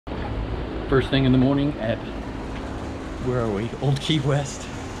First thing in the morning at, where are we? Old Key West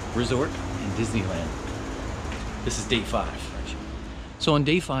Resort in Disneyland. This is day 5. So on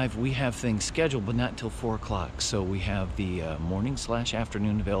day 5, we have things scheduled, but not until 4 o'clock. So we have the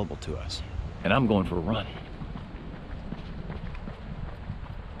morning/afternoon available to us. And I'm going for a run.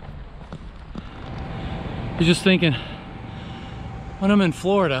 I was just thinking, when I'm in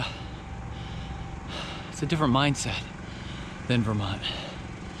Florida, it's a different mindset than Vermont.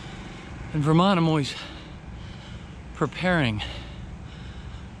 In Vermont, I'm always preparing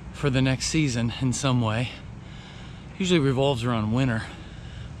for the next season in some way. Usually revolves around winter.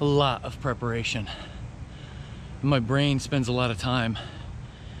 A lot of preparation. My brain spends a lot of time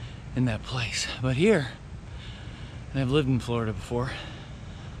in that place. But here, and I've lived in Florida before,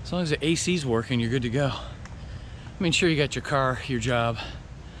 as long as the AC's working, you're good to go. I mean, sure, you got your car, your job,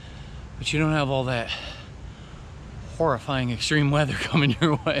 but you don't have all that horrifying extreme weather coming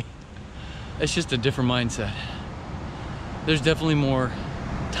your way. It's just a different mindset. There's definitely more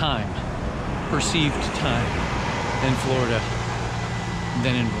time, perceived time, in Florida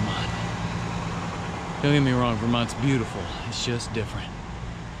than in Vermont. Don't get me wrong, Vermont's beautiful. It's just different.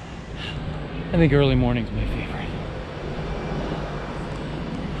 I think early morning's my favorite.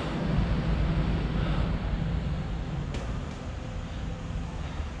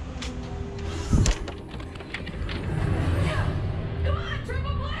 Come on,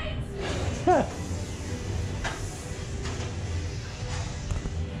 triple blades!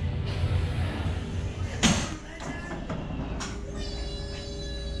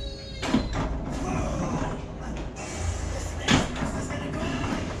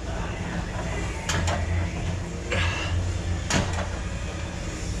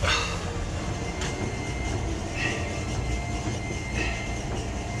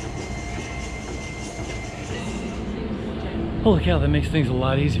 Holy cow, that makes things a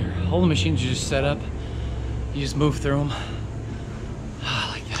lot easier. All the machines are just set up. You just move through them. I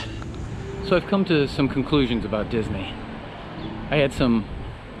like that. So I've come to some conclusions about Disney. I had some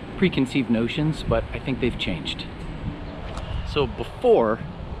preconceived notions, but I think they've changed. So before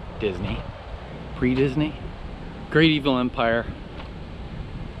Disney, pre-Disney, great evil empire,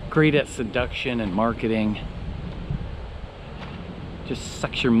 great at seduction and marketing, just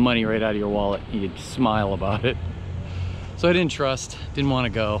sucks your money right out of your wallet. You'd smile about it. So I didn't trust, didn't want to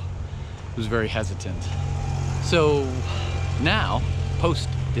go, was very hesitant. So now,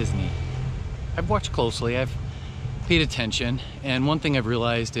 post-Disney, I've watched closely, I've paid attention, and one thing I've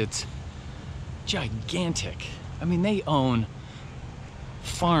realized, it's gigantic. I mean, they own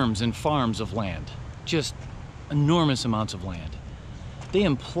farms and farms of land, just enormous amounts of land. They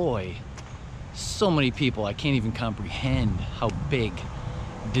employ so many people, I can't even comprehend how big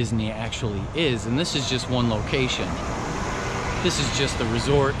Disney actually is, and this is just one location. This is just the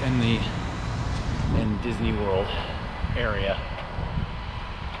resort and the Disney World area.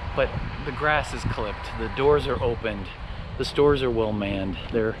 But the grass is clipped, the doors are opened, the stores are well manned,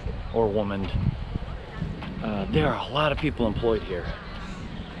 or womaned. There are a lot of people employed here.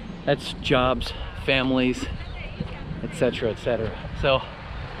 That's jobs, families, etc., etc. So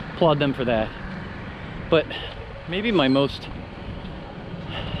applaud them for that. But maybe my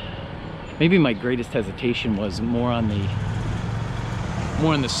greatest hesitation was more in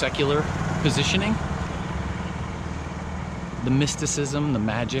the secular positioning, the mysticism, the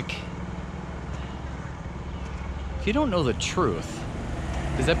magic. If you don't know the truth,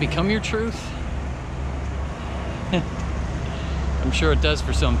 does that become your truth? I'm sure it does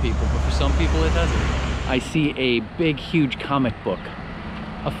for some people, but for some people it doesn't. I see a big, huge comic book,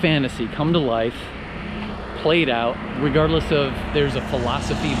 a fantasy come to life, played out, regardless of there's a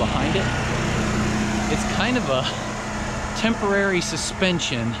philosophy behind it. It's kind of a temporary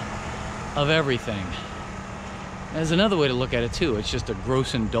suspension of everything. There's another way to look at it too. It's just a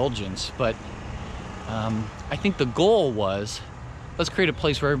gross indulgence, but I think the goal was, let's create a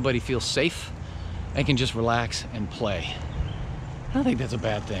place where everybody feels safe and can just relax and play. I don't think that's a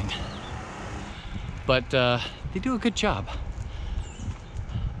bad thing, but they do a good job.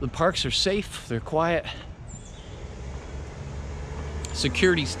 The parks are safe, they're quiet,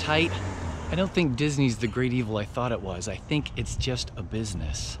 security's tight. I don't think Disney's the great evil I thought it was. I think it's just a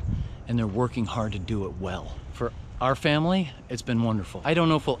business, and they're working hard to do it well. For our family, it's been wonderful. I don't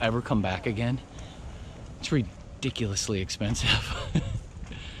know if we'll ever come back again. It's ridiculously expensive.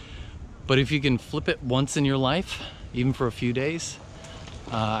 But if you can flip it once in your life, even for a few days,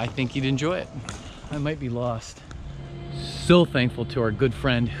 I think you'd enjoy it. I might be lost. So thankful to our good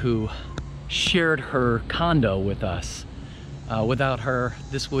friend who shared her condo with us. Without her,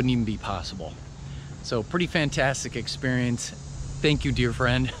 this wouldn't even be possible. So pretty fantastic experience. Thank you, dear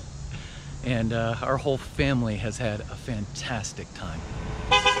friend. And our whole family has had a fantastic time.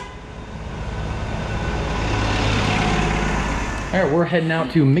 All right, we're heading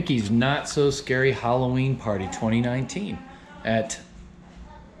out to Mickey's Not So Scary Halloween Party 2019 at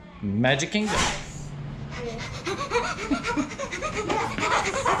Magic Kingdom.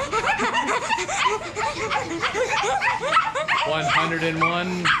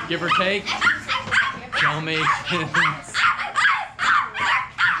 101, give or take. Dalmatians.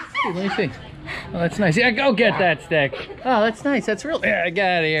 Hey, let me see. Oh, that's nice. Yeah, go get that stick. Oh, that's nice. That's real. Yeah, get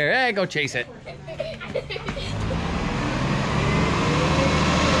out of here. Hey, go chase it.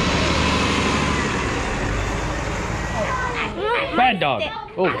 Bad dog.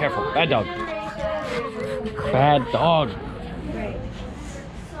 Oh, careful. Bad dog. Bad dog.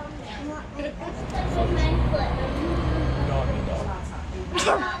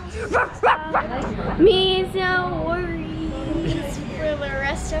 Means no worries for the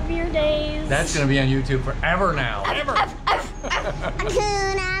rest of your days. That's gonna be on YouTube forever now. Ever.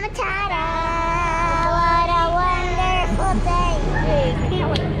 Hakuna Matata. What a wonderful day.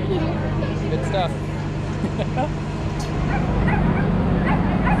 Good stuff.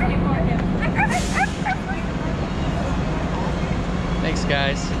 Thanks,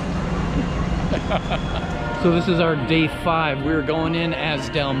 guys. So this is our day 5. We're going in as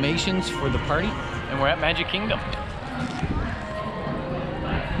Dalmatians for the party, and we're at Magic Kingdom.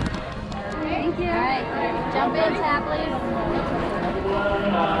 Thank you. All right, jump in, tap, please.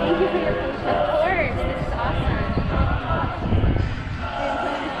 Thank you for your patience. Of course, this is awesome.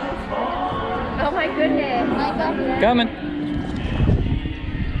 Oh my goodness. Coming.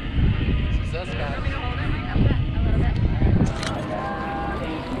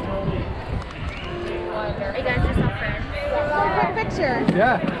 Are you guys just all friends? Picture.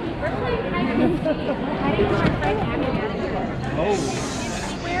 Yeah. Oh.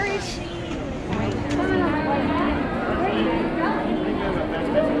 Where is she?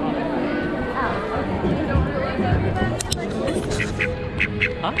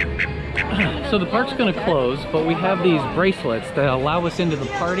 Huh? So the park's gonna close, but we have these bracelets that allow us into the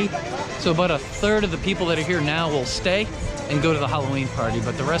party. So about 1/3 of the people that are here now will stay and go to the Halloween party,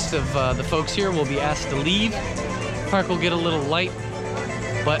 but the rest of the folks here will be asked to leave. Park will get a little light,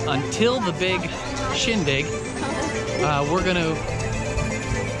 but until the big shindig, we're gonna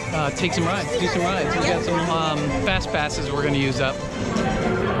take some rides, do some rides. We've got some fast passes we're gonna use up.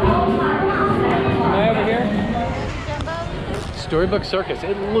 Am I over here? Storybook Circus.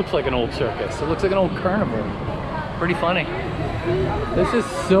 It looks like an old circus. It looks like an old carnival. Pretty funny. This is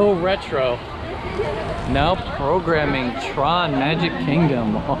so retro. Now programming Tron Magic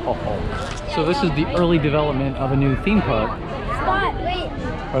Kingdom. Oh. So this is the early development of a new theme park. Spot, wait.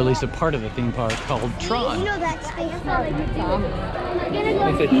 Or at least a part of the theme park called Tron. You know that space.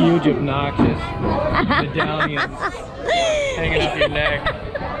 It's a huge, obnoxious medallion hanging up your neck.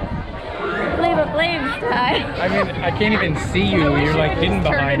 Leave a flame time. I mean, I can't even see you. You're like hidden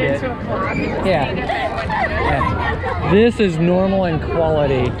behind it. Yeah. This is normal in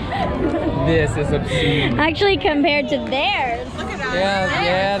quality. This is obscene. Actually, compared to theirs.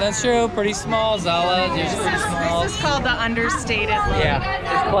 Yeah, that's true. Pretty small, Zala. Yours is pretty small. This is called the understated look. Yeah,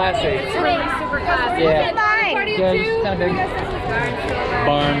 it's classy. It's really super classy. Yeah. Mine. Yeah, it's kind of big.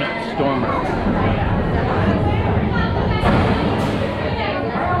 Barnstormer.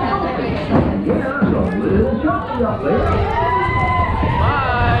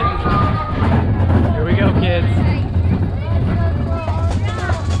 Bye. Here we go, kids.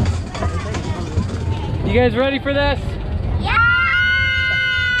 You guys ready for this? Yeah!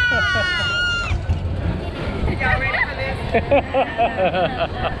 Y'all ready for this?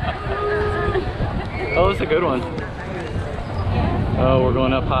 Oh, that's a good one. Oh, we're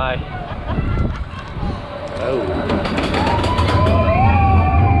going up high. Oh.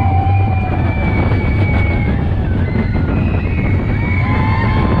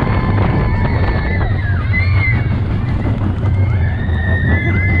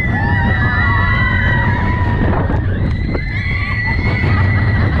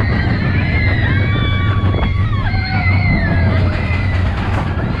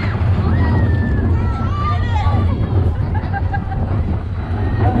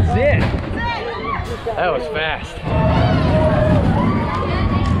 That was fast.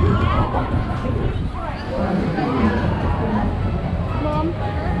 Mom,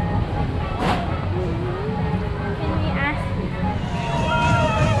 can we ask?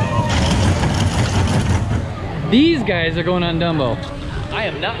 These guys are going on Dumbo. I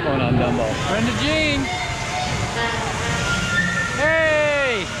am not going on Dumbo. Brenda Jean!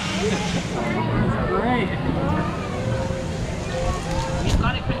 Hey! Great. You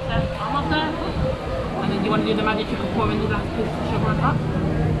got it, princess. Almost done. want to do the magic trick of pouring the last piece of sugar on top?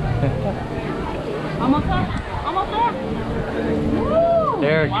 Almost there. Almost there. Woo!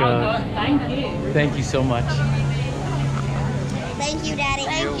 There it Well goes. done. Thank you. Thank you so much. Thank you, Daddy.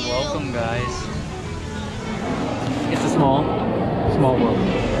 You're welcome, guys. It's a small world.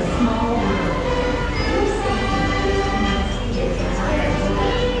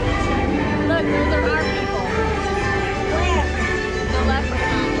 Look, those are our people. Where? The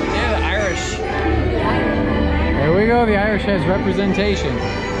leprechauns. Yeah, the Irish. There we go. The Irish has representation.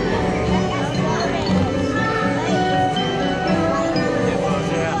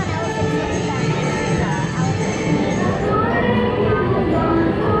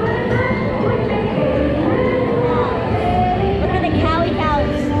 Look at the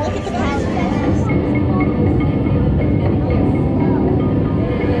cows. Look at the cows.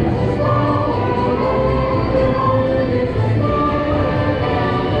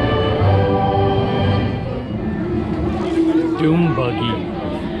 Doom buggy.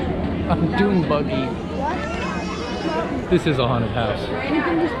 A doom buggy. This is a haunted house. You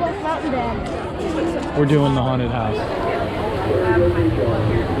can just go floating down. We're doing the haunted house.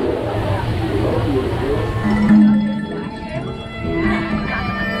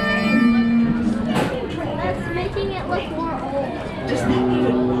 That's making it look more old.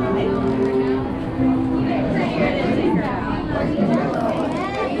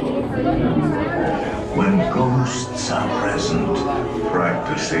 When ghosts are present,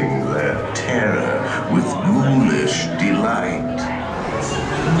 practicing their terror with ghoulish delight.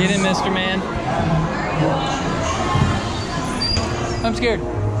 Get in, Mr. Man. I'm scared.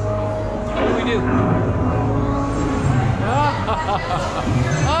 What do we do?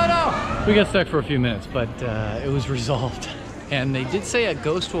 Oh no! We got stuck for a few minutes, but it was resolved. And they did say a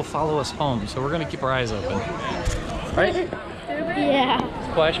ghost will follow us home, so we're gonna keep our eyes open. Right? Yeah.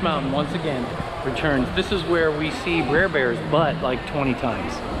 Splash Mountain once again returns. This is where we see Brer Bear's butt like 20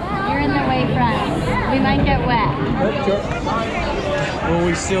 times. You're in the way, friends. We might get wet. Will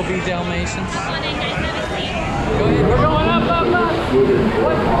we still be Dalmatians? Go ahead. We're going up, up, up.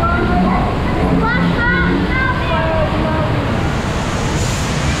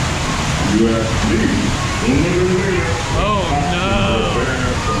 You ask me. Oh no!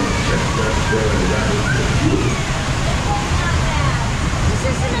 This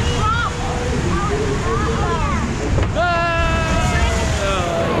isn't a drop.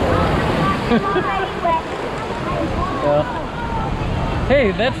 Hey,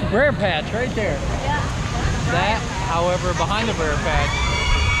 that's the Brer Patch right there. That, however, behind the Brer Patch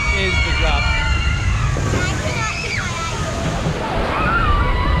is the drop.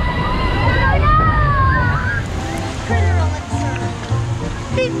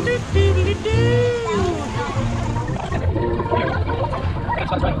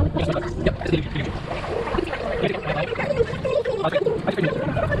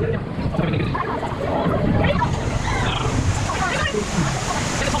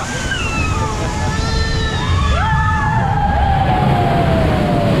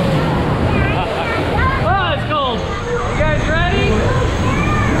 Oh, it's cold. You guys ready?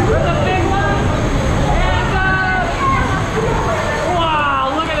 For the big one? Hands up! Wow,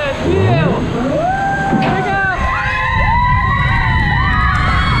 look at that view! Here we go!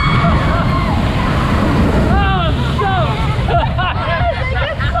 Oh, I'm soaked!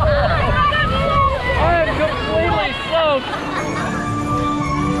 I am completely soaked!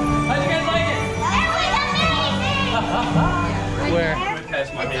 How'd you guys like it? Where?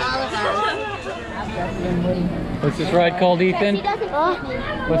 What's this ride called, Ethan?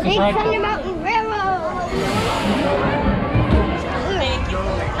 What's this ride called? Mountain Railroad.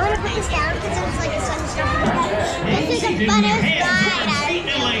 I want to put this down because it was like a sunstone. This is a butter ride.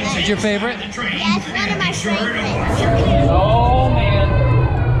 Is your favorite? Yeah, it's one of my favorites. Oh man!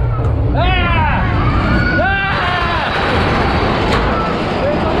 Ah! Ah!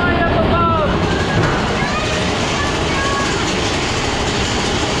 There's a light up above!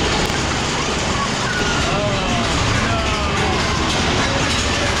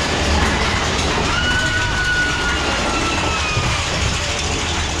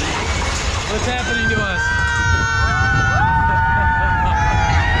 What's happening to us?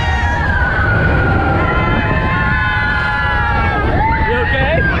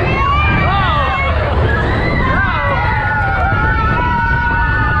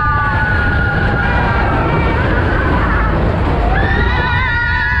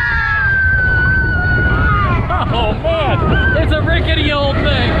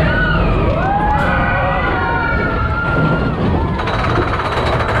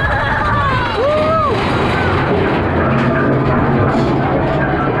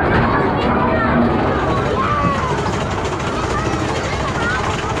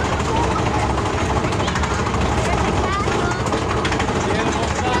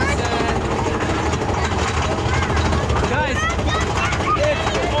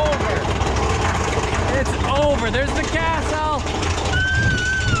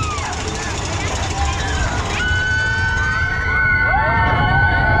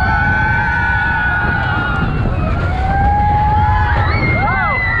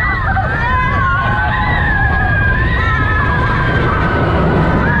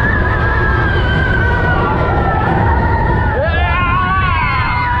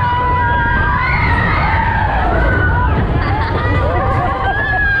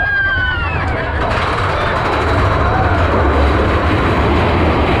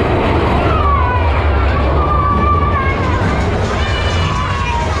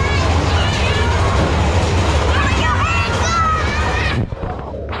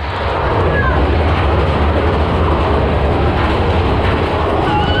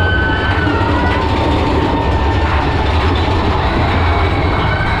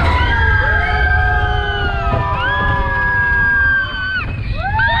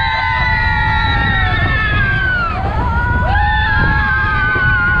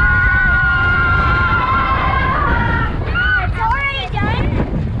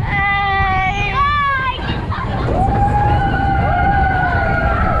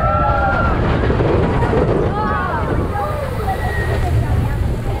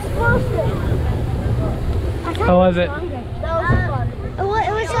 Was it? That was fun. It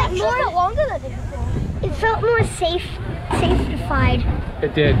was like more longer than it before. It felt more safe-ified.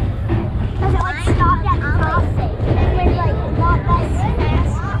 It did. Because it like stopped at the top and went like a lot less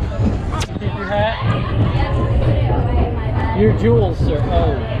fast. Keep your hat. Your jewels, sir.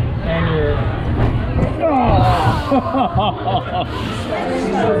 Oh, and your. Oh.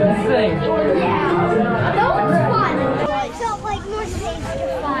 That was insane. That was fun. It felt like more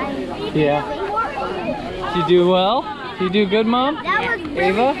safe-ified. Yeah. Did you do well? Did you do good, Mom? That was really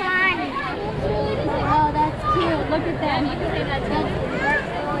Ava? fun. Oh, that's cute. Look at that.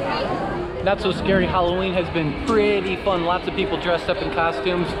 Not So Scary Halloween has been pretty fun. Lots of people dressed up in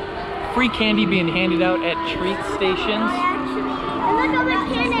costumes. Free candy being handed out at treat stations. And look how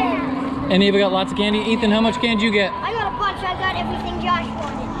much candy I have. And Eva got lots of candy. Ethan, how much candy did you get? I got a bunch. I got everything Josh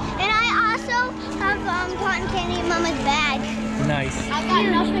wanted. And I also have cotton candy in Mama's bag. Nice. I got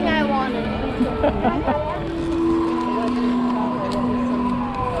nothing I wanted.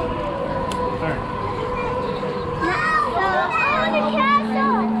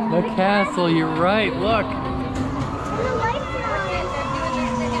 The castle, you're right, look.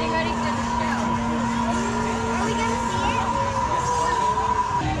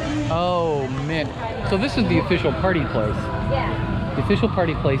 Oh man. So this is the official party place. Yeah. The official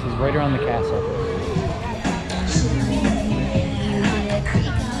party place is right around the castle.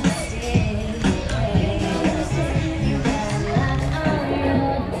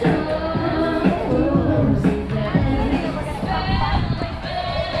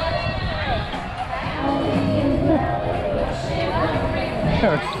 There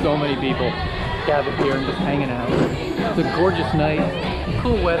are so many people gathered here and just hanging out. It's a gorgeous night,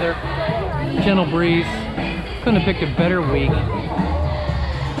 cool weather, gentle breeze. Couldn't have picked a better week.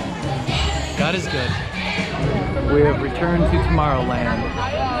 God is good. We have returned to Tomorrowland.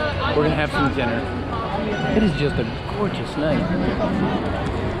 We're gonna have some dinner. It is just a gorgeous night.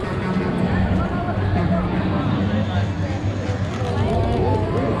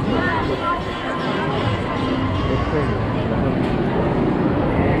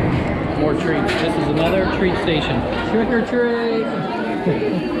 More treats. This is another treat station. Trick or treat!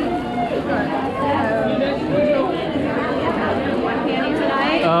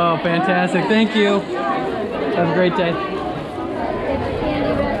 Oh, fantastic. Thank you. Have a great day. Your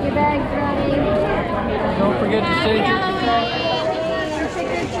bag's ready. Don't forget to say Trick or treat.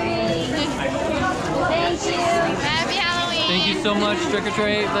 Thank you. Happy Halloween. thank you so much, Trick or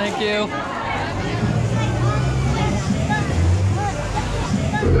Treat. Thank you.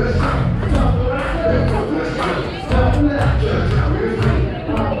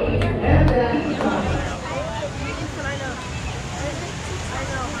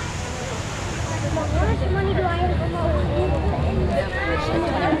 How much money do I have?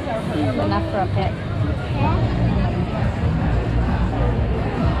 Enough for a pet.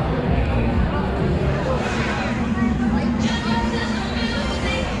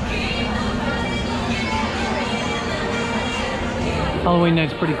 Halloween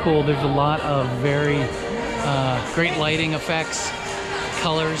night's pretty cool. There's a lot of very great lighting effects,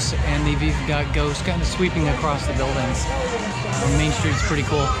 colors, and they've even got ghosts kind of sweeping across the buildings. Main Street's pretty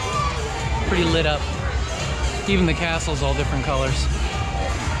cool. Pretty lit up. Even the castle's all different colors.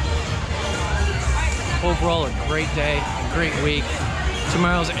 Overall, a great day, a great week.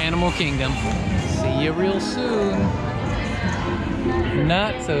 Tomorrow's Animal Kingdom. See you real soon.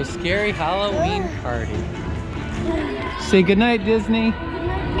 Not So Scary Halloween Party. Say goodnight, Disney. Ooh,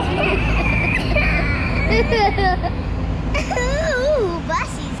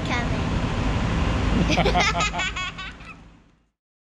 Bussie's coming.